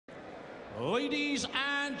Ladies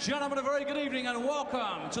and gentlemen, a very good evening and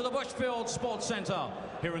welcome to the Bushfield Sports Centre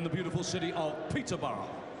here in the beautiful city of Peterborough.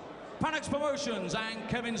 Panax Promotions and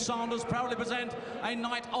Kevin Sanders proudly present a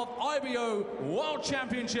night of IBO World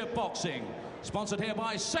Championship Boxing. Sponsored here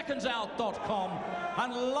by SecondsOut.com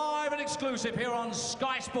and live and exclusive here on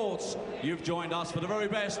Sky Sports. You've joined us for the very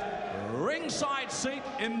best ringside seat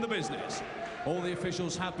in the business. All the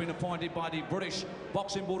officials have been appointed by the British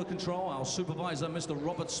Boxing Board of Control, our supervisor, Mr.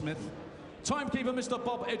 Robert Smith, timekeeper, Mr.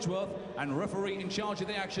 Bob Edgeworth, and referee in charge of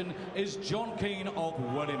the action is John Keane of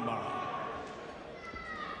Wellingborough.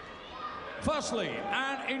 Firstly,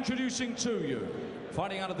 and introducing to you,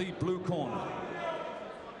 fighting out of the blue corner.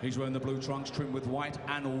 He's wearing the blue trunks trimmed with white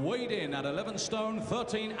and weighed in at 11 stone,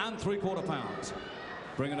 13 3/4 pounds.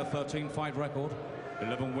 Bringing a 13-fight record,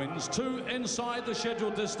 11 wins, 2 inside the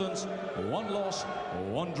scheduled distance, 1 loss,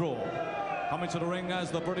 1 draw. Coming to the ring as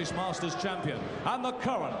the British Masters champion and the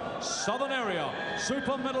current Southern Area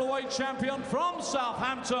Super Middleweight champion from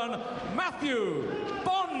Southampton, Matthew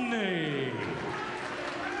Barney.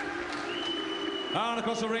 And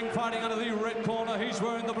across the ring, fighting out of the red corner, he's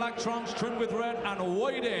wearing the black trunks trimmed with red and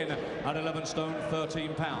weighed in at 11 stone,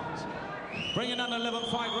 13 pounds. Bringing an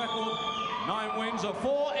 11-fight record, 9 wins,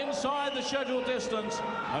 4 inside the scheduled distance,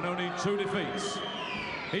 and only 2 defeats.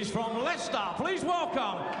 He's from Leicester. Please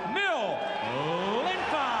welcome Neil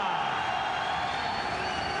Linford.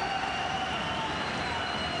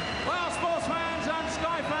 Well, sports fans and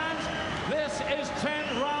Sky fans, this is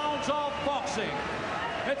 10 rounds of boxing.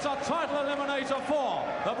 It's a title eliminator for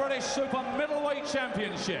the British Super Middleweight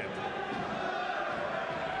Championship.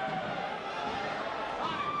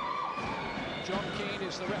 John Keane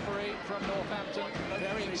is the referee from Southampton,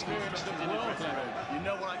 very experienced at world level. You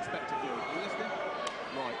know what I expect of you. Are you listening?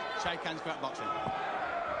 Right, shake hands about boxing.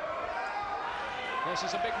 This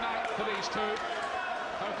is a big night for these two,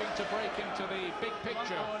 hoping to break into the big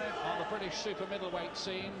picture on the British super middleweight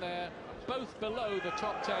scene. They're both below the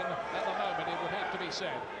top 10 at the moment, it would have to be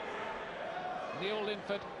said. Neil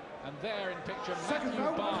Linford, and there in picture Matthew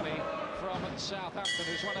Barney from Southampton,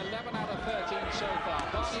 who's won 11 out of 13 so far.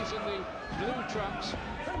 Barney's in the blue trunks,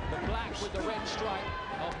 the black with the red stripe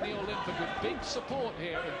of Neil Linford, with big support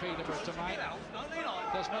here in Peterborough tonight.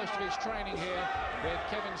 Does most of his training here with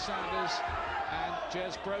Kevin Sanders and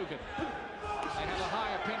Jez Brogan. They have a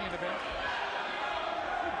high opinion of him.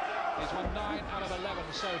 He's won 9 out of 11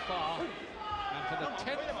 so far, and for the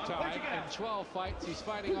 10th time in 12 fights, he's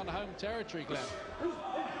fighting on home territory, Glenn.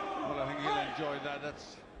 Well, I think he'll enjoy that. I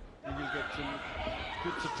think he'll get some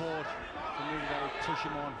good support from maybe that'll push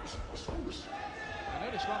him on. I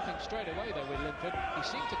noticed one thing straight away, though, with Linford. He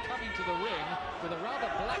seemed to come into the ring with a rather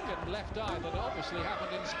blackened left eye that obviously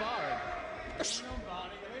happened in sparring.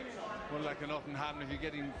 Well, that can often happen if you're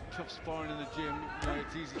getting tough sparring in the gym. You know,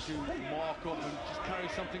 it's easy to mark up and just carry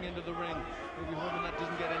something into the ring. Maybe hoping that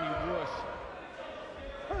doesn't get any worse.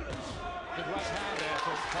 Good right hand there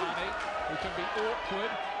from Barney, who can be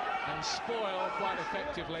awkward and spoil quite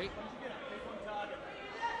effectively.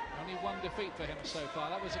 Only 1 defeat for him so far.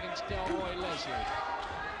 That was against Delroy Leslie.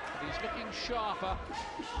 But he's looking sharper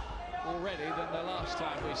already than the last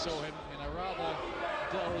time we saw him in a rather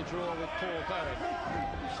dull draw with Paul Bowen.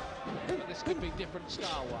 But this could be different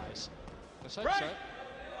style-wise. Let's hope so.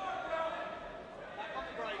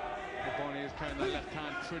 Barney is carrying that left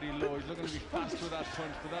hand pretty low. He's looking to be fast with that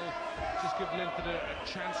punch, but that'll just give Linford a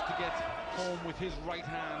chance to get home with his right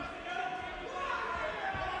hand.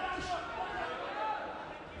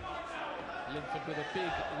 Linford with a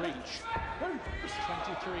big reach.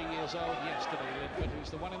 23 years old yesterday, Linford, who's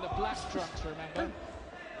the one in the black trunks, remember?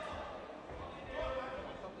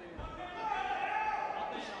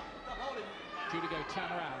 Due to go 10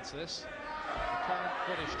 rounds, this. The current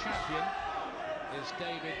British champion is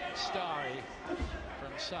David Starry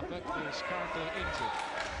from Suffolk, who is currently injured,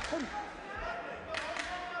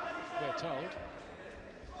 we're told.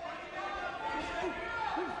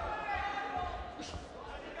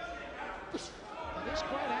 It is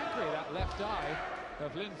quite angry, that left eye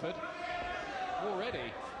of Linford, already.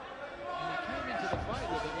 And he came into the fight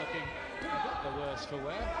with it looking a bit the worse for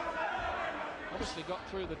wear. Obviously got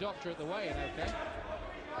through the doctor at the weigh-in, okay.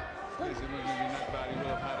 Yes, it wasn't really that bad. He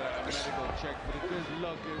will have had a medical check, but it does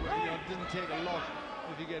look, you know, it doesn't take a lot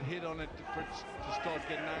if you get hit on it to start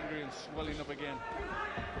getting angry and swelling up again.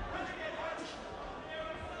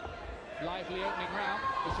 Lively opening round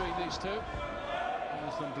between these two.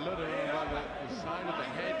 There's some blood around the side of the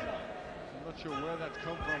head. I'm not sure where that's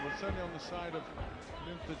come from, but certainly on the side of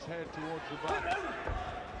Linford's head towards the back.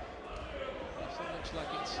 Yes, it looks like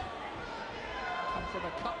it's come from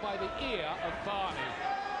a cut by the ear of Barney.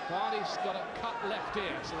 Barney's got a cut left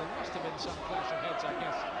ear, so there must have been some clash of heads, I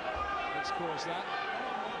guess, that's caused that.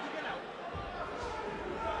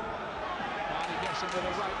 Barney gets him with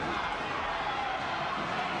a right hand.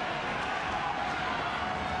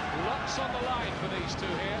 Lots on the line for these two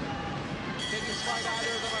here. Biggest fight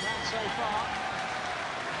either of them have had so far.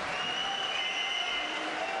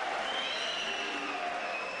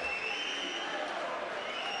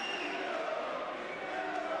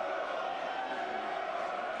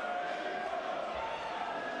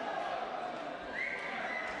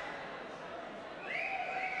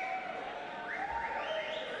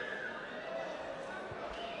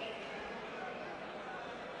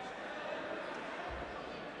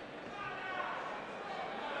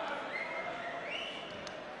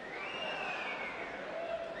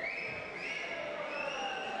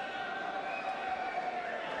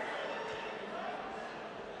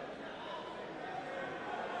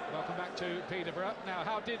 Welcome back to Peterborough. Now,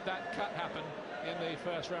 how did that cut happen in the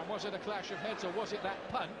first round? Was it a clash of heads, or was it that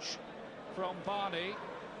punch from Barney?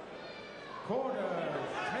 Corner,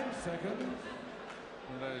 10 seconds.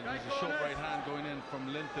 There's a short right hand going in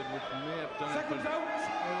from Linford, which may have done it, Seconds but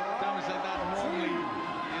out. damage like that normally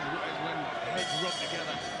is when heads rub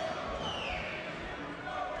together.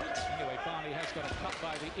 Anyway, Barney has got a cut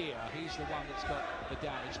by the ear. He's the one that's got the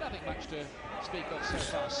damage. Nothing much to speak of so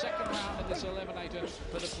far. Second round in this eliminator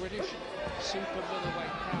for the British super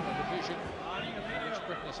middleweight crown division, in which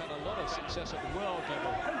Britain has had a lot of success at world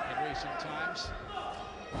level in recent times.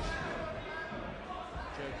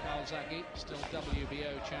 Joe Calzaghe, still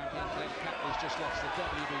WBO champion. Glenn Catley's just lost the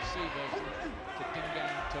WBC version to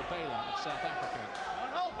Dingang Tobela of South Africa.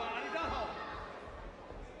 Don't hold, Barney, don't hold.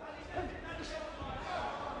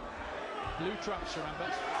 Blue trumps, remember.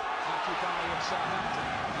 Matthew Barney of Southampton.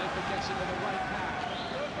 Linford gets him with a right hand.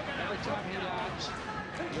 Every time he lands,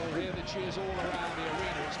 you'll hear the cheers all around the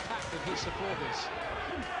arena. It's packed with his supporters.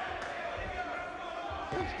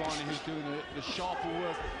 It's Barney who's doing the sharper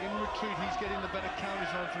work. In retreat, he's getting the better counters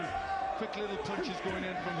on through quick little punches going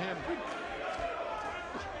in from him.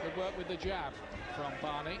 Good work with the jab from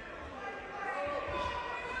Barney.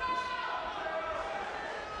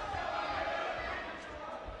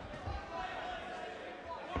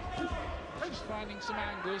 Just finding some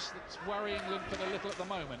angles that's worrying Linford a little at the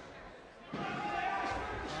moment.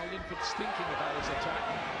 While Linford's thinking about his attack,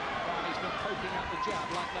 Barney's been poking out the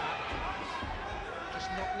jab like that, just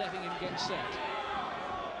not letting him get set.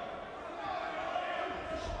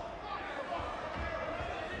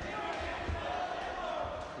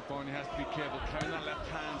 Barney has to be careful, carrying that left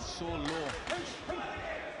hand so low.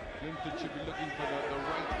 Linford should be looking for the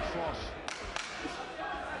right cross.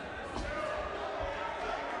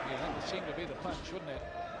 Yeah, that would seem to be the punch, wouldn't it?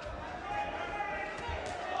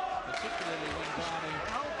 Particularly when Barney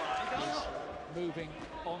is moving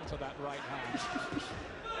onto that right hand.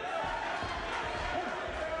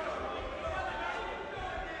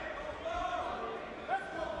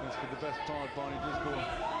 That's for the best part. Barney does go in a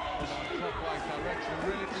clockwise direction.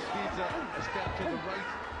 Really just needs a step to the right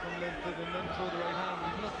from Linford and then throw the right hand.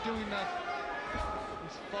 He's not doing that.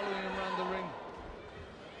 He's following him around the ring.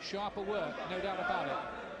 Sharper work, no doubt about it,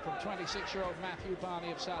 from 26-year-old Matthew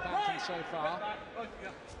Barney of Southampton so far.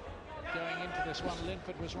 Going into this one,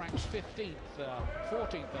 Linford was ranked 15th,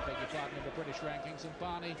 14th, I beg your pardon, in the British rankings, and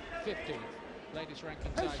Barney 15th. Latest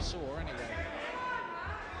rankings I saw, anyway.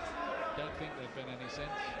 Don't think there've been any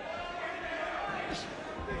since. These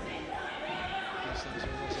things are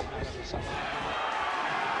always a matter for someone.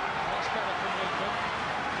 That's better from Linford,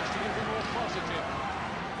 just to give him more positive.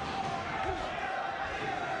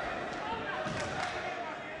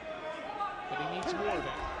 But he needs more of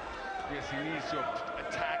it. Yes, he needs to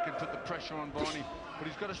attack and put the pressure on Barney, but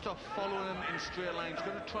he's got to stop following him in straight lines.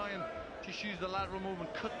 He's got to try and just use the lateral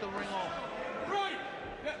movement, cut the ring off. Right,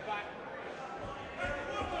 get back.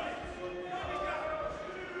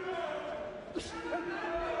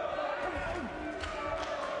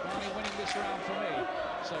 Barney winning this round for me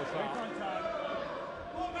so far.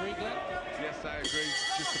 Agree, Glenn? Yes, I agree.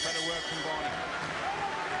 Just a better work from Barney.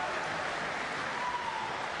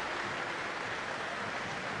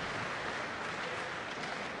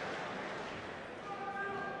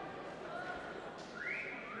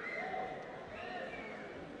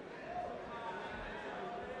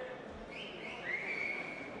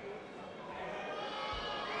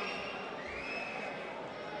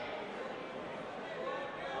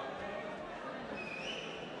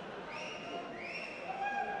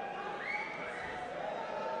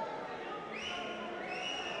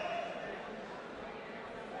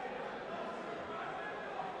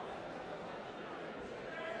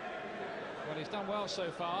 Well, he's done well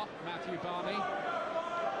so far, Matthew Barney.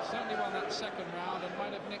 Certainly won that second round and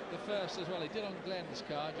might have nicked the first as well. He did on Glenn's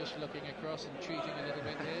card, just looking across and cheating a little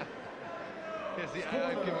bit here. Yes,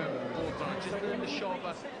 I've given him both on. Just a little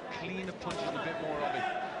sharper, cleaner punches, a bit more of it.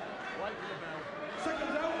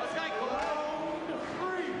 Seconds out. Round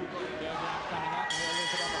 3. Third round coming up, and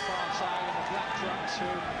Linford on the far side in the black trunks,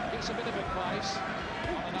 who gets a bit of advice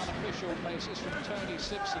on an unofficial basis from Tony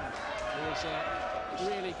Simpson, who is a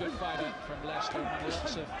really good fighter from Leicester, won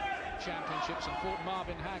lots of championships and fought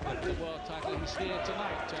Marvin Hagler for the world title. He's here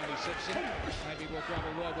tonight, Tony Simpson. Maybe we'll grab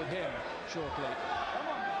a word with him shortly.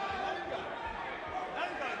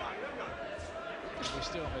 We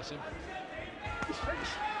still miss him.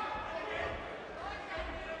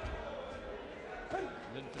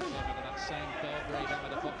 Linford came out of that same Belgrade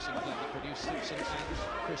amateur boxing club that produced Simpson and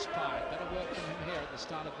Chris Pye. Better work from him here at the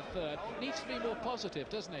start of the third. Needs to be more positive,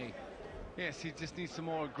 doesn't he? Yes, he just needs some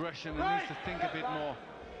more aggression and needs to think a bit more.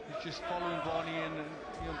 He's just following Barney in, and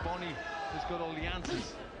Barney has got all the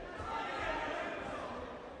answers.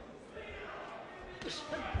 Just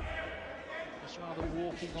rather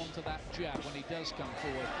walking onto that jab when he does come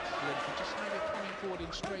forward. Linford just maybe coming forward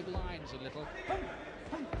in straight lines a little.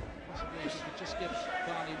 Possibly if he could just give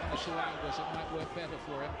Barney 1 or 2 angles, it might work better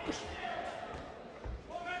for him.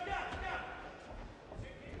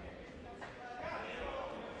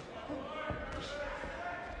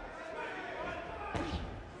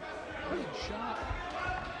 Sharp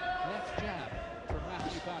left jab from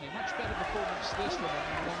Matthew Barney. Much better performance this one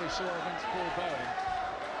than the one we saw against Paul Bowen.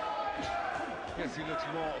 Yes, he looks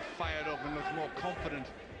more fired up and looks more confident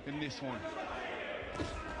in this one.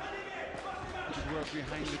 Good work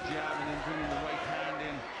behind the jab and then bringing the right hand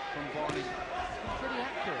in from Barney. Pretty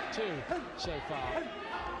accurate too, so far.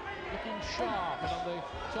 Looking sharp and on the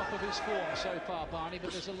top of his form so far, Barney,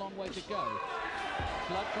 but there's a long way to go.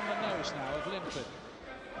 Blood from the nose now of Linford.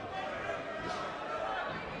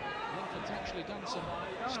 Linford's actually done some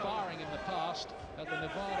sparring in the past at the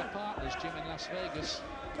Nevada Partners gym in Las Vegas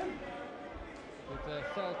with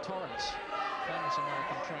Phil Torrance, famous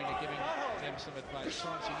American trainer, giving him some advice.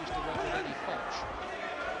 Torrance, who used to work with Eddie Foch.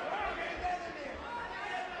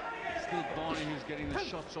 Still Barney who's getting the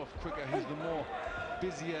shots off quicker. He's the more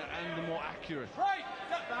busier and the more accurate. Right.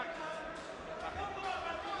 Step back.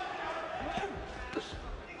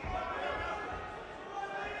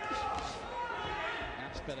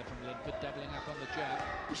 That's better from Linford, doubling up on the jab.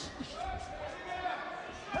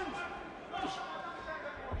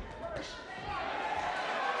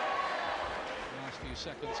 Last few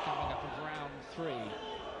seconds coming up of round 3.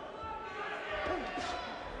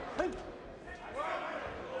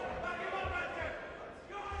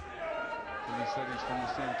 And he said he's from the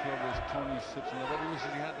same club as Tony Simpson. I bet he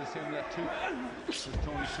wishes he had the same that too as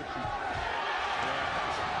Tony Simpson.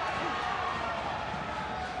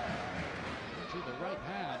 The right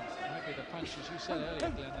hand might be the punch, as you said earlier,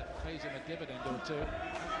 Glenn, that pays him a dividend or two.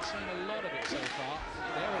 Haven't seen a lot of it so far.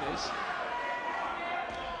 There it is.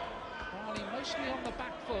 Barney mostly on the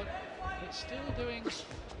back foot, but still doing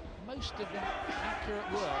most of the accurate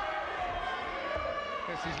work.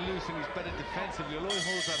 Yes, he's loose and he's better defensively. Although he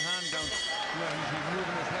holds that hand down, he's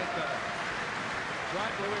moving his head better.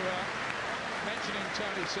 Right, well, we were mentioning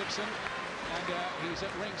Tony Simpson, and he's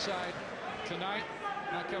at ringside tonight.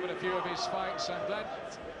 I covered a few of his fights. I'm glad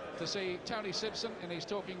to see Tony Simpson, and he's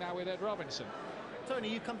talking now with Ed Robinson. Tony,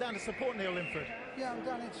 you come down to support Neil Linford. Yeah, I'm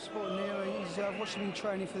down here to support Neil. I've watched him in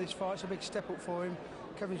training for this fight. It's a big step up for him.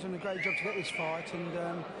 Kevin's done a great job to get this fight,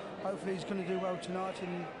 and hopefully he's going to do well tonight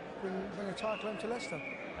and bring a title home to Leicester.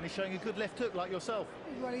 And he's showing a good left hook like yourself.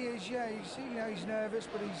 Well, he is, yeah. He's nervous,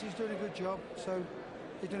 but he's doing a good job. So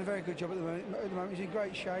he's doing a very good job at the moment. He's in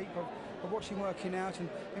great shape. I've watched him working out, and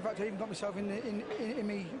in fact I even got myself in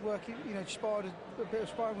me working, sparred a bit of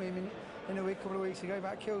sparring with him in a couple of weeks ago.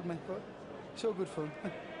 About killed me, but it's all good fun.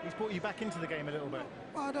 He's brought you back into the game a little bit.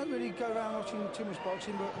 Well, I don't really go around watching too much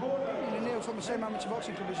boxing, but Neil's from the same amateur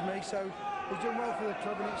boxing club as me, so he's doing well for the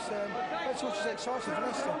club, and it's what's exciting for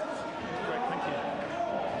Leicester. Great, thank you.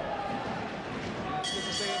 It's good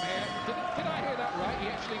to see him here. Did I hear that right?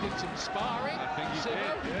 He actually did some sparring. I think he did,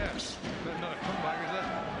 yes. Not a comeback, is it?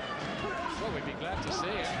 Well, we'd be glad to see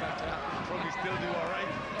him, but probably still do all right.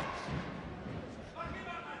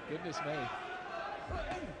 Goodness me.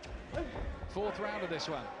 Fourth round of this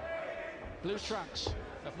one. Blue trunks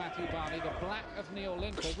of Matthew Barney, the black of Neil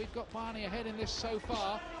Linford. We've got Barney ahead in this so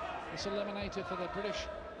far. This eliminator for the British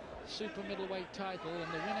super middleweight title,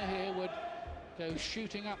 and the winner here would go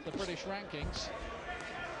shooting up the British rankings.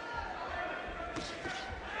 That's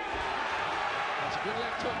a good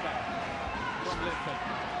left hook back. from Linford.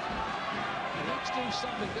 He likes to do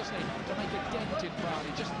something, doesn't he, to make a dent in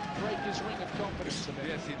Barney, just break his ring of confidence a bit.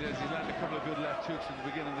 Yes, he does. He landed a couple of good left hooks at the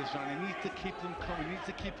beginning of this round. He needs to keep them coming. He needs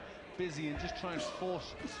to keep busy and just try and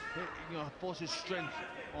force his strength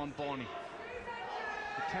on Barney.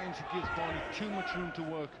 At times he gives Barney too much room to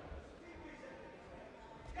work.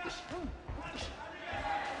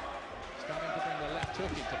 Starting to bring the left hook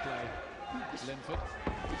into play, Linford.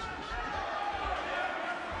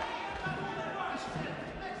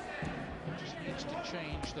 Just needs to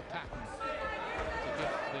change the pattern to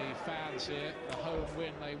give the fans here the home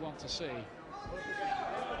win they want to see.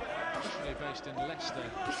 Originally based in Leicester,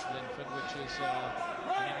 Linford, which is an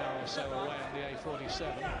hour or so away on the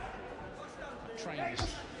A47. Trains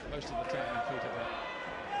most of the time in Peterborough.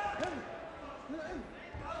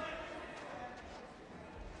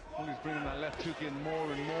 Well, he's bringing that left hook in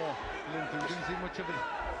more and more. Linford didn't see much of it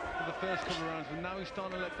for the first couple of rounds, but now he's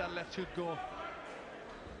starting to let that left hook go.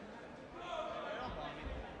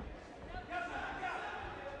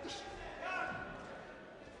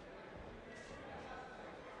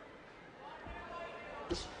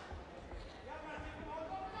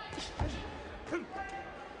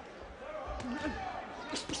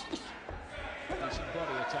 Decent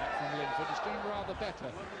body attack from Linford. He's doing rather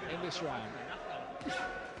better in this round.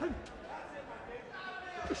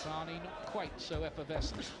 Barney not quite so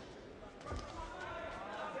effervescent.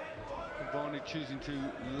 Barney choosing to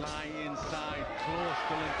lie inside, close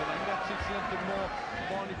to Linford. I think that suits Linford more.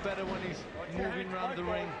 Barney better when he's moving around the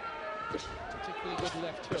ring. Particularly good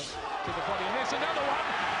left hook to the body. And here's another one.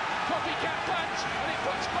 Copycat punch, and it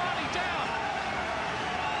puts Barney down.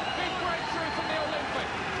 Big breakthrough from Neil Linford.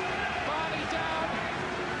 Barney down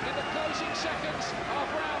in the closing seconds of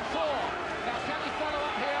round 4. Now can he follow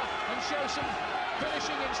up here and show some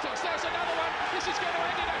finishing instincts? There's another one. This is going to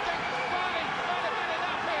end it, I think. Barney might have been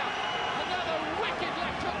enough here. Another wicked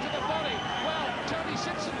left hook to the body. Well, Tony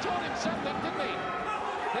Simpson taught him something, didn't he?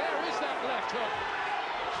 There is that left hook.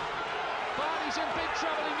 Barney's in big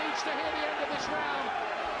trouble. He needs to hear the end of this round.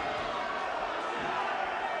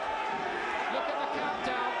 Look at the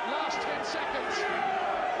countdown. Last 10 seconds.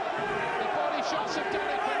 The body shots have done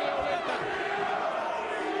it for Neil Linford.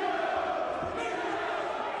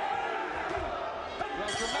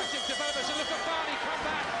 Well, dramatic developments, and look at Barney come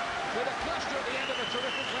back with a cluster at the end of a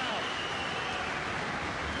terrific round.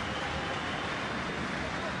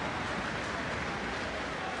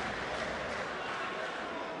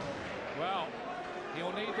 Well,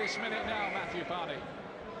 he'll need this minute now, Matthew Barney.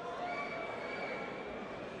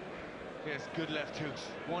 Yes, good left hooks.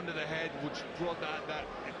 One to the head, which brought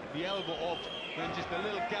the elbow up, then just a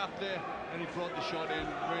little gap there, and he brought the shot in.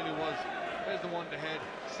 Really was. There's the one to the head,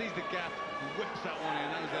 sees the gap, and whips that one in.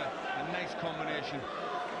 That was a nice combination.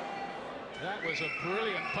 That was a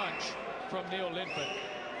brilliant punch from Neil Linford.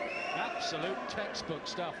 Absolute textbook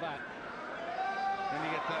stuff, that. Then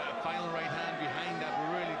you get the final right hand behind that,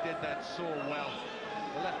 but really did that so well.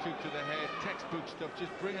 The left hook to the head, textbook stuff,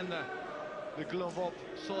 just bringing the glove up,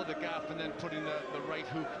 saw the gap, and then putting the right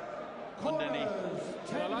hook underneath.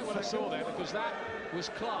 Well, I like what I saw there, because that was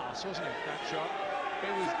class, wasn't it, that shot?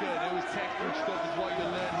 It was good. It was textbook stuff. Is what you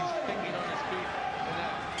learn. He's thinking on his feet,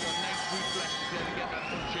 and nice reflexes there to get that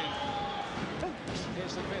punch in.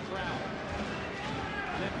 Here's the 5th round.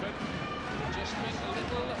 Linford just been a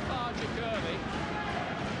little lethargic early.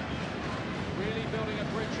 Really building a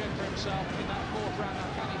bridgehead for himself in that 4th round.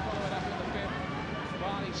 Now can he follow it up in the 5th?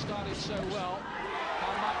 Barney started so well.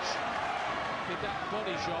 How much did that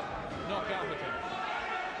body shot knock out of him?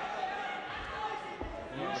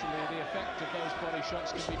 Usually the effect of those body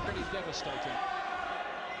shots can be pretty devastating.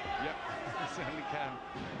 Yep, it certainly can.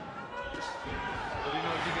 But he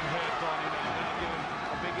knows he can hurt Barney now. That'll give him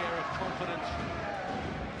a big air of confidence.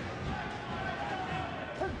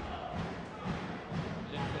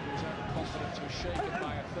 Linford, whose own confidence was shaken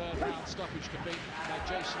by a 3rd round stoppage defeat by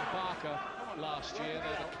Jason Barker last year.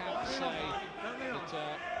 The accounts say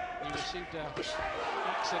that he received an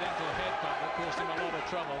accidental headbutt that caused him a lot of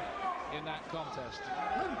trouble in that contest.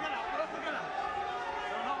 Don't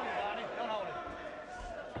hold it, Barney. Don't hold it.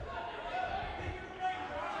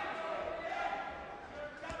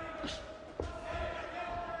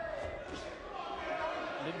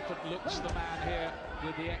 Linford looks the man here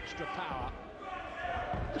with the extra power.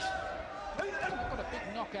 He's not got a big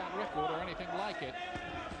knockout record or anything like it.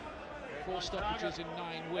 4 stoppages in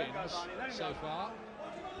 9 wins so far.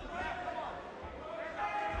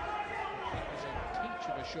 That was a teach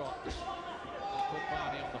of a shot that put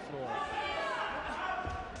Barney on the floor.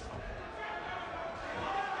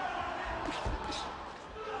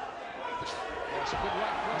 There's a good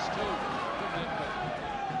right cross too from Linford.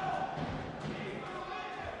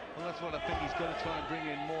 that's what I think he's got to try and bring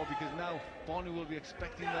in more, because now Barney will be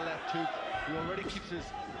expecting the left hook. He already keeps his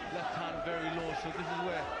left hand very low, so this is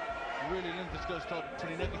where really Linford's got to start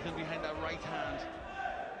putting everything behind that right hand.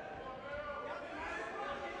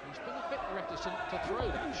 He's been a bit reticent to throw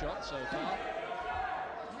that shot so far. Not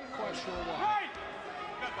quite sure why.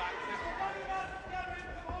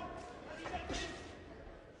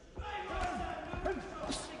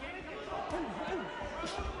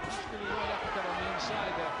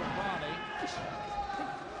 Inside there from Barney. There's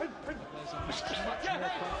a much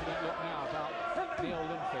more confident look now about Neil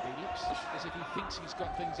Linford. He looks as if he thinks he's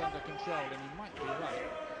got things under control, and he might be right.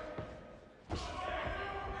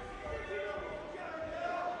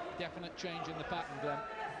 Definite change in the pattern, Glenn.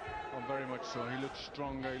 Oh, very much so. He looks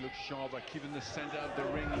stronger, he looks sharper, keeping the centre of the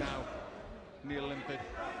ring now, Neil Linford.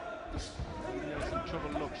 He has some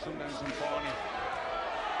trouble look sometimes from Barney.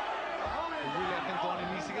 Really, I think Barney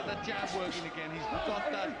needs to get that jab working again. He's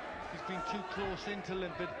got that. He's been too close into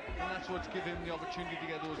Linford, and that's what's given him the opportunity to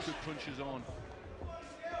get those good punches on.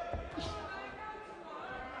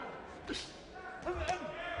 He's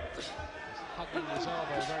hugging his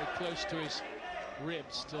elbow very close to his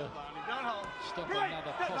ribs to stop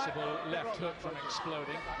another possible left hook from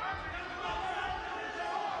exploding.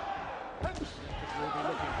 Linford will be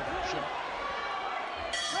looking for that shot.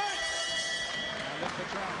 Now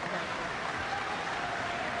Linford's round.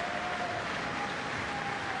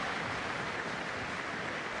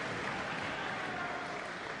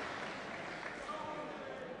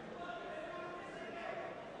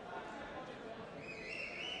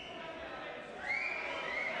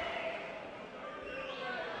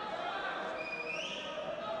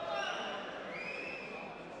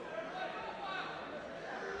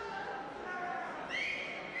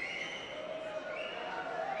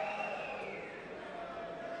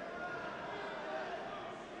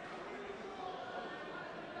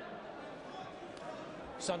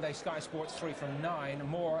 Sunday, Sky Sports 3 from 9.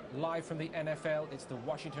 More live from the NFL. It's the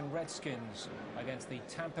Washington Redskins against the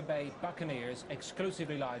Tampa Bay Buccaneers.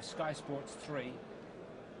 Exclusively live, Sky Sports 3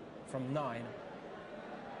 from 9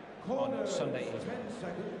 on Sunday evening.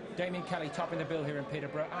 Damien Kelly topping the bill here in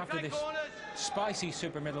Peterborough after this spicy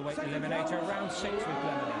super middleweight eliminator. Round 6 with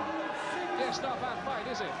Glenn. It's not a bad fight,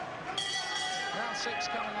 is it? Round 6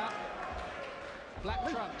 coming up. Black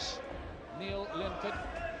trunks, Neil Linford.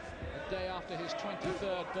 A day after his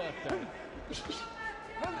 23rd birthday.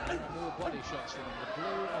 More body shots from him. The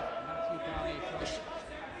blue of Matthew Barney from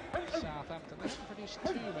Southampton. They haven't produced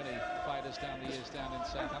too many fighters down the years down in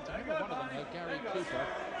Southampton. I remember one of them, though, Gary Cooper,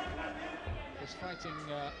 was fighting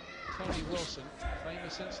Tony Wilson.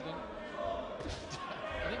 Famous incident.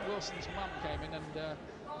 I think Wilson's mum came in and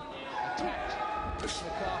attacked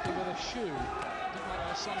McCarthy with a shoe. Didn't like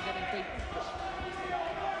her son getting beaten.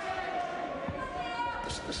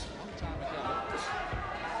 Long time ago.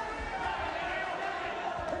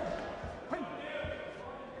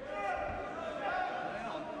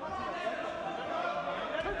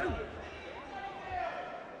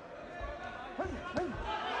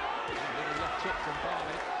 Little left hook from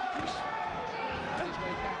Barney. On his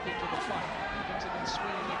way back into the fight. Everton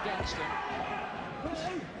swinging against him.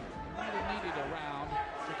 Really needed a round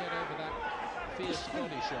to get over that fierce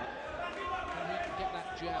body shot. And he can get that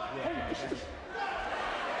jab working again.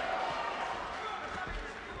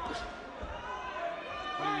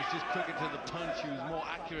 Well, he was just quicker to the punch. He was more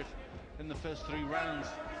accurate in the first 3 rounds.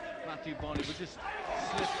 Matthew Barney would just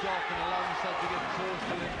slipped off and allow himself to get close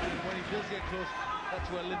to Linford. And when he does get close, that's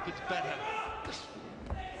where Linford's better.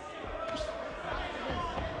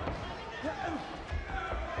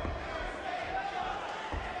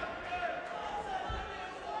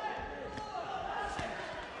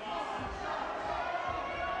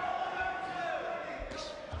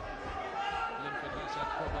 Linford has had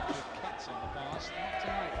problems with cuts in the past. Not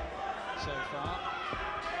tonight so far.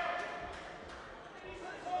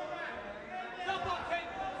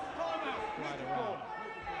 Quite a round.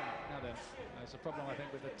 Now then, there's a problem, I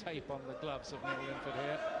think, with the tape on the gloves of Neil Linford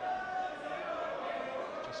here.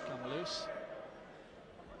 Just come loose.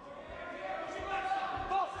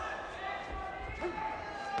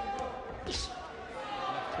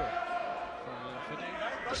 Left hook from Linford.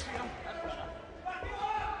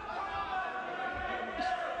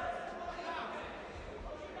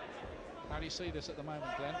 How do you see this at the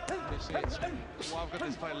moment, Glenn? How do you see it? Well, I've got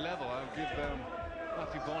this fight level. I'll give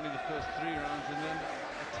Matthew Barney the first 3 rounds and then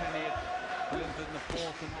a 10-8 Linford in the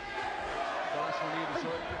 4th and the last one either. So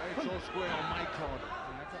it's all square on my card.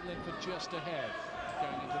 I've got Linford just ahead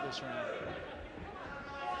going into this round.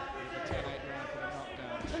 The 10-8 round for the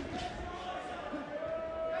knockdown.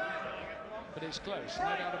 But it's close,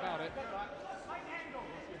 no doubt about it.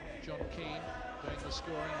 John Keane doing the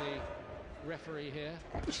scoring, the referee here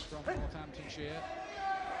from Northamptonshire.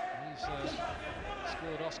 He's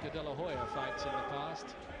scored Oscar de la Hoya fights in the past.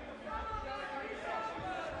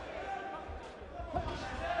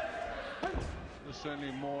 There's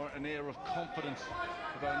certainly more an air of confidence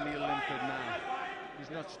about Neil Linford now.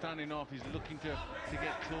 He's not standing off, he's looking to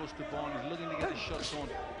get close to Barney, he's looking to get his shots on.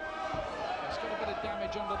 He's got a bit of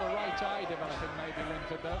damage under the right eye developing, maybe,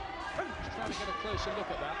 Linford, though. He's trying to get a closer look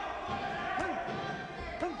at that.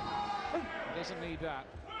 He doesn't need that.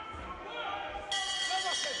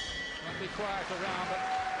 Won't be quiet around, but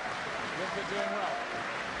Linford doing well.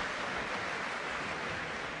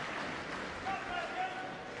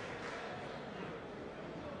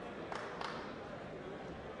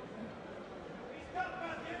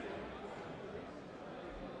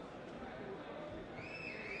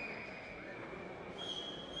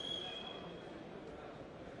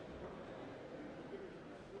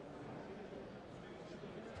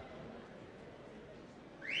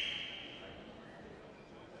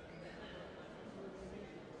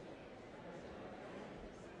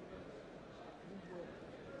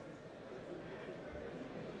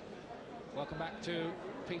 Welcome back to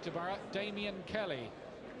Peterborough. Damien Kelly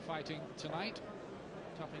fighting tonight,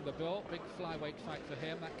 topping the bill. Big flyweight fight for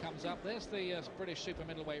him. That comes up. There's the British super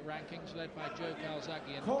middleweight rankings led by Joe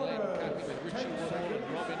Calzaghe and Glenn Cappy, with Richie Woodall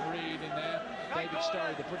and Robin Reed in there. David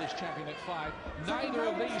Storey, the British champion, at 5. Neither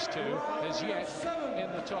of these two is yet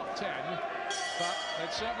in the top 10, but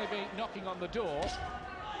they'd certainly be knocking on the door.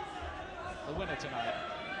 The winner tonight.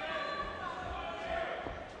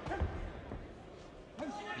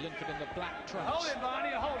 Linford in the black trunks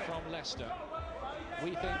from Leicester.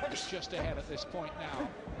 We think it's just ahead at this point now,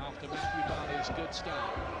 after Matthew Barney's good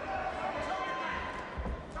start.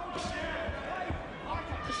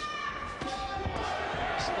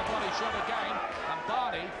 It's the body shot again, and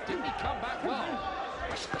Barney, didn't he come back well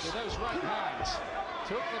with those right hands?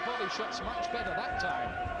 Took the body shots much better that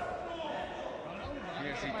time.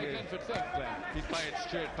 Yes, he did. Linford think then. He fired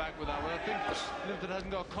straight back with that. Well, I think Linford hasn't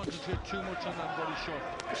got to concentrate too much on that body shot.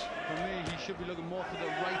 For me, he should be looking more for the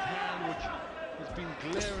right hand, which has been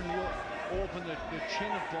glaringly open, the chin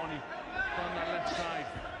of Barney on that left side.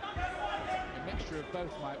 A mixture of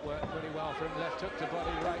both might work pretty well for him. Left hook to body,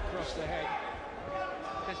 right across the head.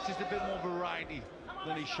 That's just a bit more variety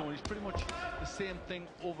than he's shown. He's pretty much the same thing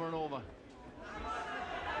over and over.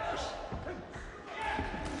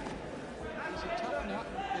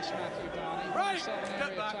 This Matthew Barney won the Southern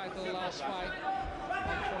Area title last fight,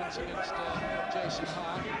 1 points against Jason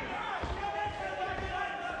Hart.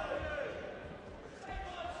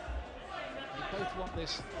 They both want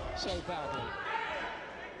this so badly.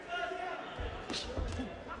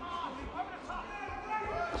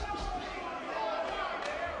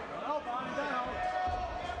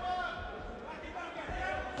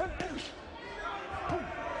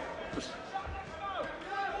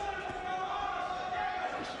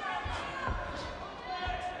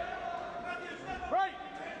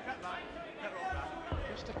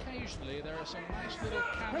 There are some nice little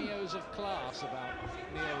cameos of class about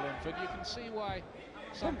Neil Linford. You can see why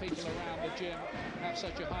some people around the gym have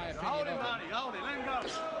such a high opinion of him. Hold it, let him go.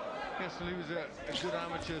 Yes, well, he was a good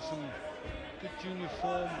amateur, some good junior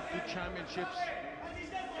form, good championships.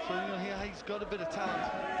 So, you know, he's got a bit of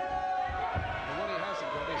talent. But what he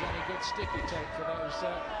hasn't got is any good sticky tape for those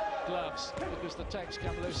gloves, because the tapes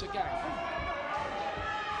come loose again.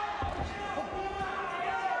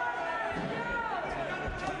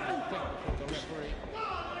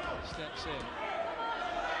 Steps in.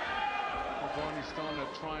 Well, Barney's starting to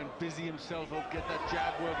try and busy himself up, get that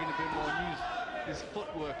jab working a bit more, and use his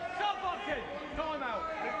footwork. Stop boxing! Time out!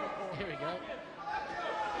 Here we go.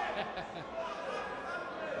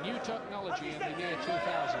 New technology in the year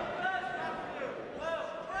 2000.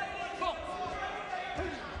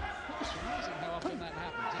 It's amazing how often that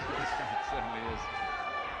happens, isn't it? It certainly is.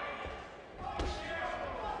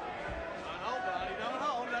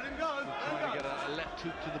 Trying to get a left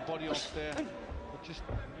hook to the body off there, but just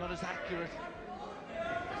not as accurate.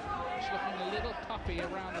 He's looking a little puppy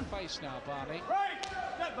around the face now, Barney. Right!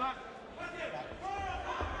 Step back!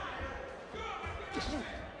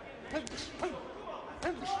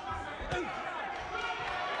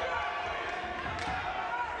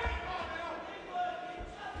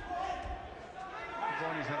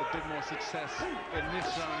 Barney's had a bit more success in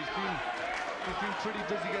this round. He's been pretty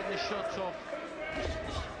busy getting his shots off.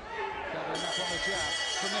 Doubling up on the jab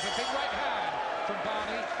from Linford. Big right hand from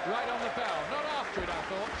Barney, right on the bell. Not after it, I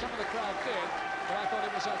thought. Some of the crowd did, but I thought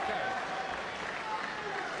it was okay.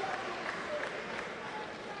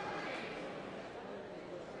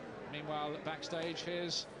 Meanwhile, backstage,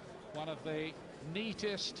 here's One of the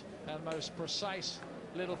neatest and most precise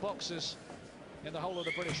little boxers in the whole of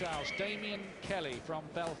the British Isles. Damien Kelly from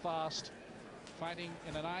Belfast, fighting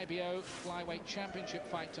in an IBO flyweight championship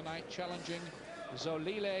fight tonight, challenging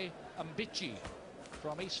Zolile Mbichi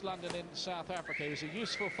from East London in South Africa. He's a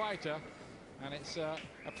useful fighter, and it's a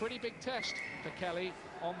pretty big test for Kelly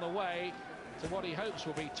on the way to what he hopes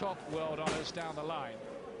will be top world honours down the line.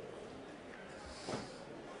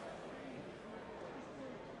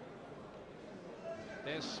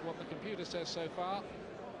 There's what the computer says so far.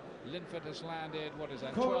 Linford has landed, what is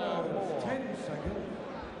that, 12 more. 10 seconds.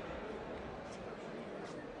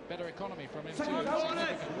 Better economy from him too,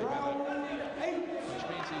 significantly better. Which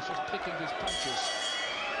means he's just picking his punches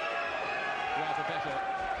rather better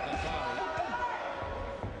than Barney.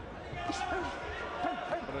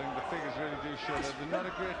 But I think the figures really do show that there's not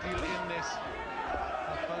a great deal in this.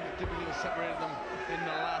 I found it difficult to separate them in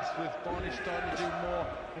the last, with Barney starting to do more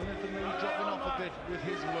and Linford maybe dropping off a bit with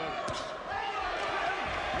his work.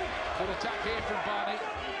 Good attack here from Barney,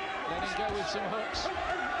 letting go with some hooks.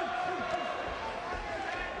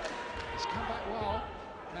 He's come back well,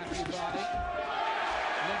 Matthew Barney.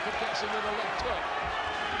 Linford gets him with a left hook.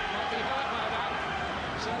 Might be hurt by that.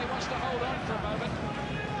 Certainly wants to hold on for a moment.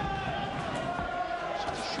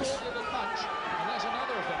 Just a short little punch, and there's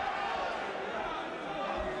another of them.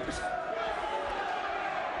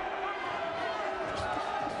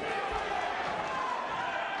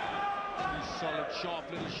 Solid, sharp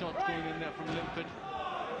little shot going in there from Linford.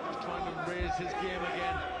 Just trying to raise his game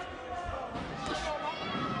again.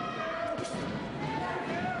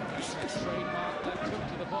 That's trademark left hook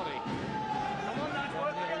to the body. Come on, lads,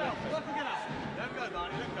 work it out. Work it out. Let go,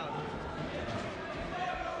 Barney, let go.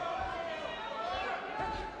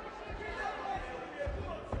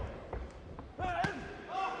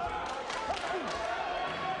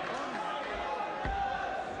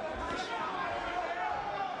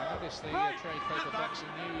 The trade paper Boxing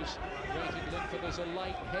News rated Linford as a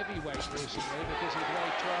light heavyweight recently because he'd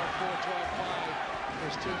weighed 12-4, 12-5 for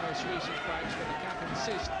his two most recent fights, but the camp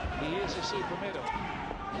insists he is a super middle.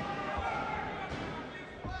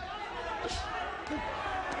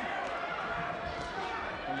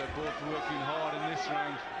 And they're both working hard in this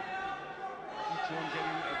round. Each one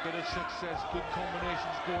getting a bit of success, good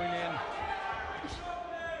combinations going in.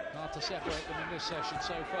 Hard to separate them in this session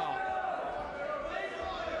so far.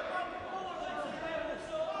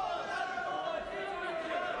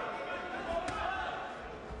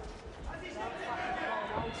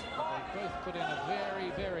 Put in a very,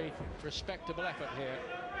 very respectable effort here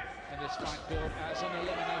in this fight build as an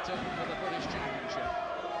eliminator for the British Championship.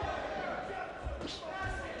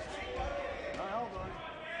 Hold on.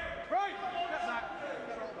 Right, get back.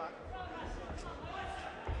 Get back.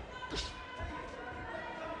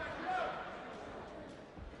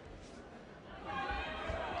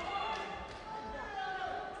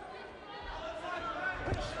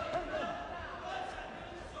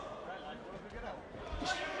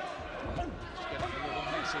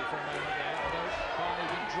 For a moment there, although Barney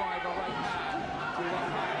did drive a right hand through that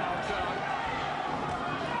high hard guard.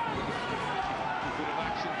 A bit of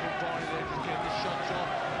action from Barney there, just getting the shots off.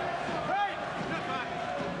 Hey, step back.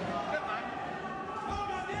 Step back.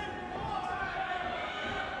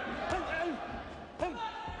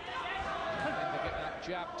 And to get that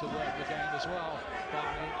jab to work again as well,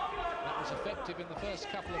 Barney. That was effective in the first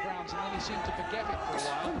couple of rounds, and then he seemed to forget it for a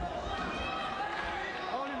while.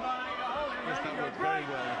 Yes, that worked very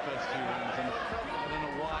well in the first two rounds, and I don't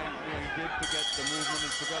know why he did forget the movement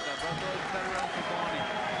and forgot that, but it's a better round for Barney.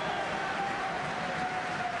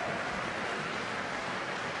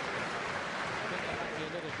 I think there might be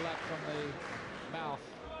a little blood from the mouth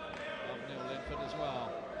of Neil Linford as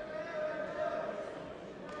well.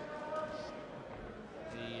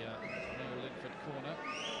 The Neil Linford corner.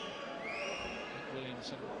 Nick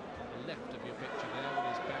Williamson on the left of your picture there with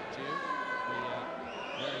his back to you.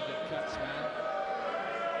 Very good cuts man.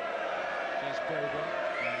 Here's Bogan,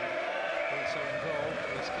 also involved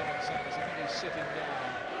with Kevin Sanders. I think he's sitting down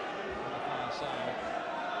on the far side,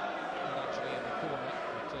 not actually in the corner,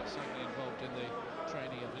 but certainly involved in the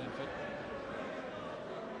training of Linford.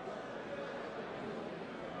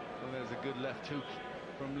 Well, there's a good left hook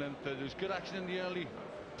from Linford. There was good action in the early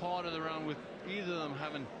part of the round, with either of them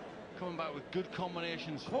coming back with good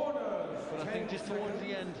combinations. But I think just towards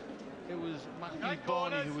the end, it was Matthew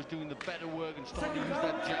Barney who was doing the better work and starting to use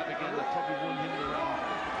that jab again that probably won him the round.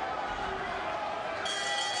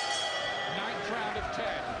 9th round of 10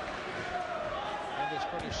 in this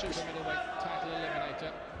British super middleweight title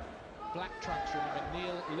eliminator. Black trunks, remember,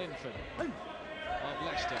 Neil Linford of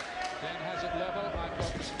Leicester. Then has it level. I've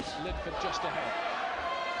got Linford just ahead.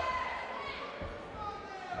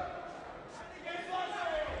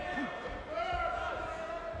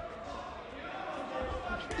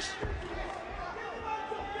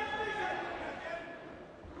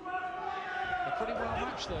 They're pretty well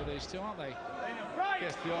matched though, these two, aren't they?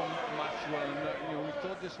 Yes, they are matched well, and you know, we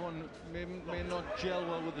thought this one may not gel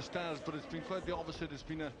well with the styles, but it's been quite the opposite. It's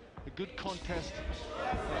been a good contest,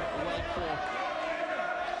 well fought.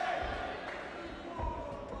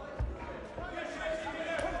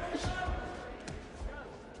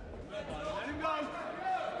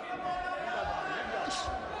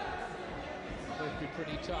 Both be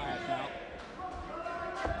pretty tired now.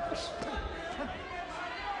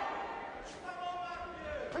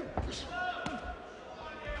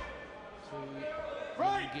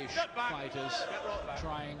 Youngish fighters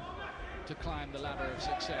trying to climb the ladder of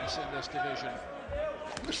success in this division.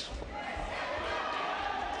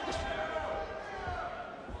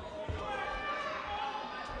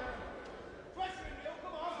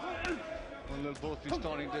 Well, they'll both be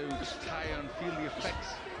starting to tire and feel the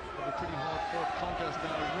effects of a pretty hard-fought contest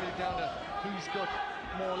now. It's really down to who's got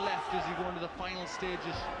more left as you go into the final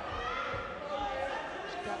stages.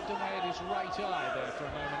 Stabbed away at his right eye there for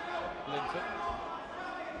a moment, Linford.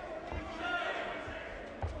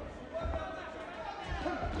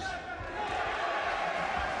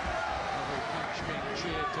 Every punch being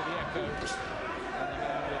cheered to the echo, and the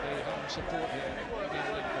man with the home support here,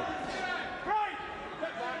 Linford.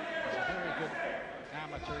 He's a very good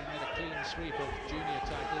amateur. He made a clean sweep of junior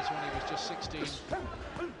titles when he was just 16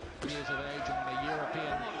 years of age and won a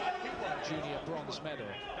European junior bronze medal.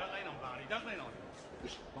 Don't lean on Barney, don't lean on.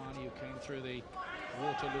 Barney, who came through the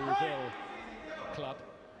Waterlooville club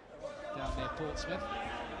down near Portsmouth.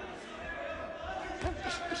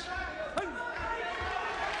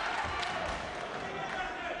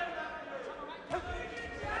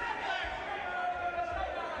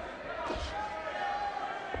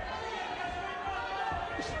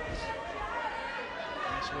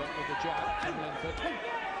 Nice work with the jab from Linford.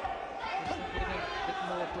 Just thinking a bit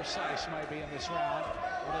more precise maybe in this round,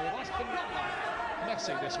 although it has been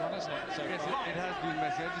messy, this one, hasn't it? So Yes, it has been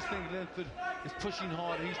messy. I just think Linford is pushing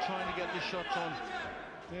hard. He's trying to get the shots on.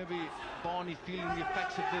 Maybe Barney feeling the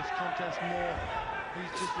effects of this contest more.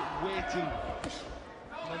 He's just waiting.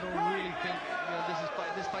 And I don't really think, you know,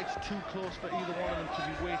 this fight's too close for either one of them to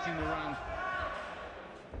be waiting around.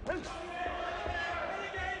 This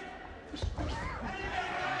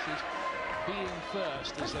is being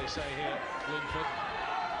first, as they say here, Linford.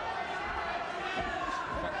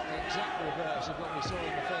 The exact reverse of what we saw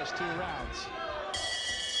in the first two rounds.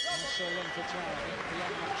 And so Linford's round, I think,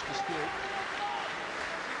 beyond much dispute.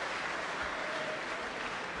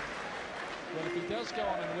 Well, if he does go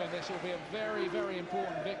on and win, this will be a very, very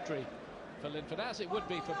important victory for Linford, as it would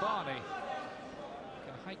be for Barney.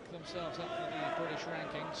 Can hike themselves up in the British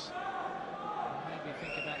rankings. And maybe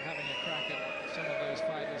think about having a crack at some of those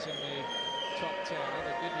fighters in the top 10.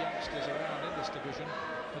 Other good youngsters around in this division,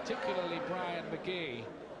 particularly Brian McGee,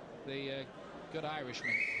 the good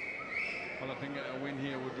Irishman. Well, I think a win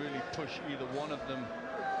here would really push either one of them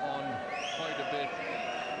on quite a bit.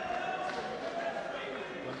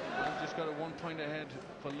 They've just got a 1 point ahead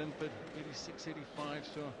for Linford, 86-85,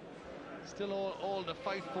 so still all to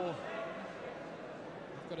fight for.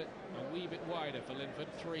 I've got it a wee bit wider for Linford,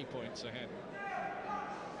 3 points ahead.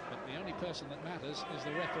 But the only person that matters is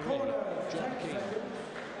the referee, John Keane.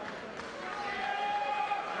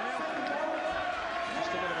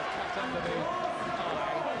 Just a bit of a cut under the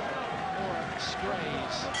eye, or a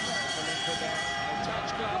sprays for Linford there. No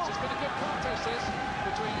touch gloves. It's been a good contest this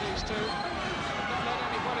between these two. Not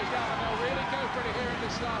let anybody down, and they'll really go for it here in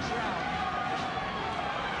this last round.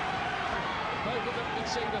 Both of them can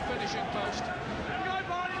see the finishing post.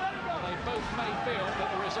 And they both may feel that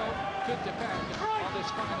the result could depend on this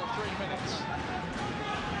final 3 minutes.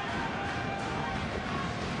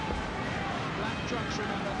 Black trunks,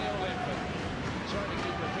 remember, Neil Linford. Sorry to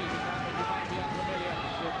keep repeating that, but you might be unfamiliar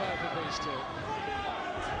with both of these two.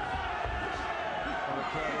 Well, the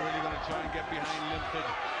crowd are really going to try and get behind Linford,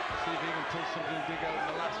 see if he can pull something big out in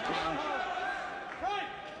the last round.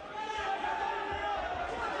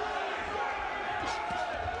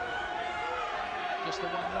 Just the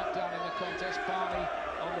one knockdown in the contest, Barney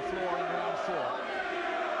on the floor in round 4.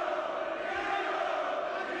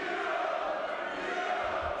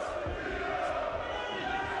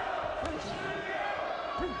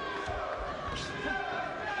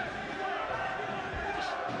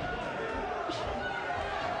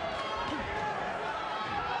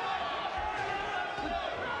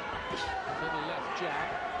 Little left jab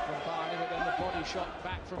from Barney, but then the body shot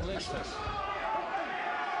back from Leicester.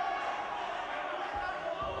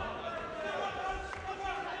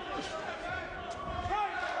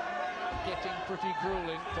 Getting pretty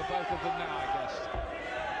grueling for both of them now, I guess.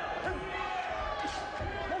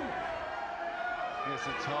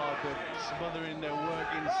 Yes, it's hard. They're smothering their work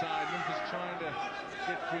inside. Linford's trying to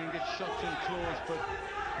get free and get shots in close, but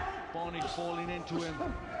Barney falling into him.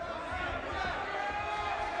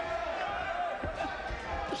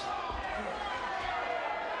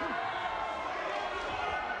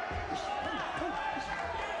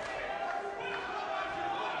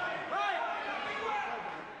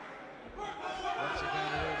 Once again,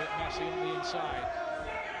 a little bit messy on the inside.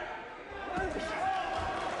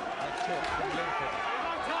 A touch from Linford.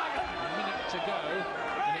 A minute to go,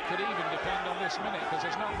 and it could even depend on this minute because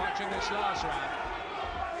there's not much in this last round.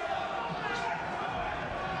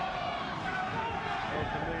 Well,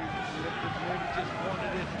 for me, Linford maybe just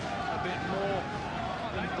wanted it a bit more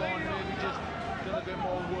than Barney, maybe just done a bit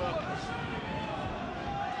more work.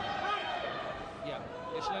 Yeah,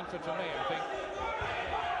 it's Linford for me, I think.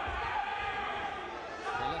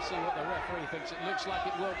 Well, let's see what the referee thinks. It looks like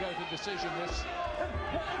it will go to decision, this.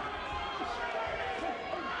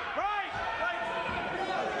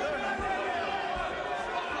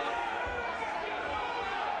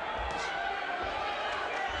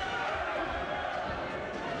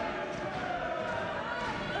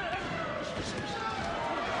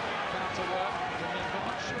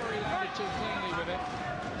 Too cleanly with it.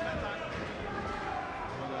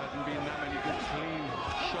 Well, there hasn't been that many good clean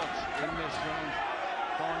shots in this round.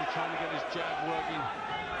 Barney trying to get his jab working.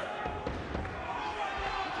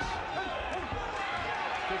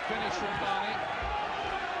 Good finish from Barney.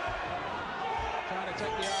 Trying to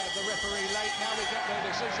take the eye of the referee late. Now we get their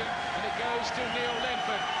decision, and it goes to Neil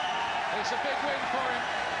Linford. It's a big win for him.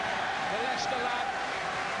 The Leicester lad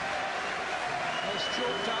has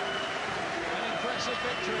chalked up an impressive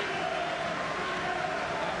victory.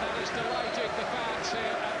 That has delighted the fans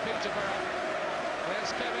here at Peterborough. There's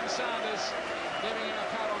Kevin Sanders giving him a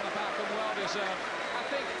pat on the back, and well deserved. I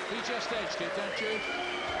think he just edged it, don't you?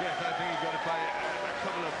 Yes, I think he got it by a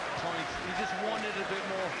couple of points. He just wanted a bit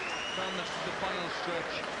more down the final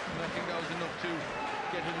stretch, and I think that was enough to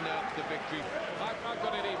get him the victory. I've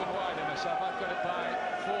got it even wider myself. I've got it by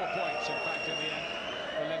 4 points, in fact, in the end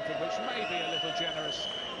for Linford, which may be a little generous,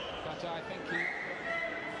 but I think he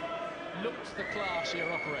looked the classier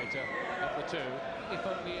operator of the two, if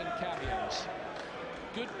only in cameos.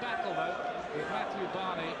 Good battle, though, with Matthew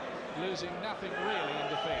Barney losing nothing really in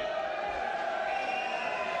defeat.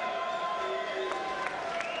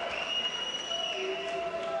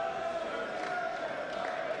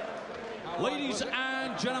 Ladies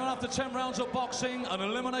and gentlemen, after 10 rounds of boxing, an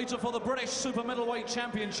eliminator for the British Super Middleweight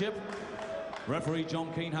Championship. Referee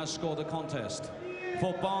John Keane has scored the contest.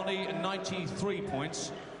 For Barney, 93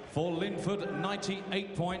 points. For Linford,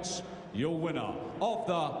 98 points. Your winner of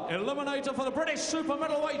the eliminator for the British Super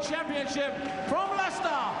Middleweight Championship from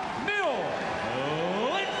Leicester, Neil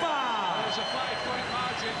Linford. There's a 5-point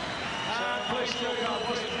margin. And please look, I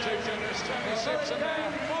wasn't too generous. 26 and there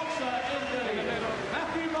in the middle.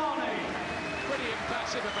 Matthew Barney. Pretty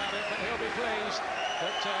impassive about it, but he'll be pleased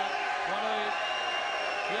that one of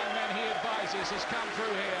the young men he advises has come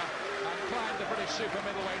through here and climbed the British Super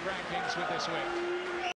Middleweight rankings with this win.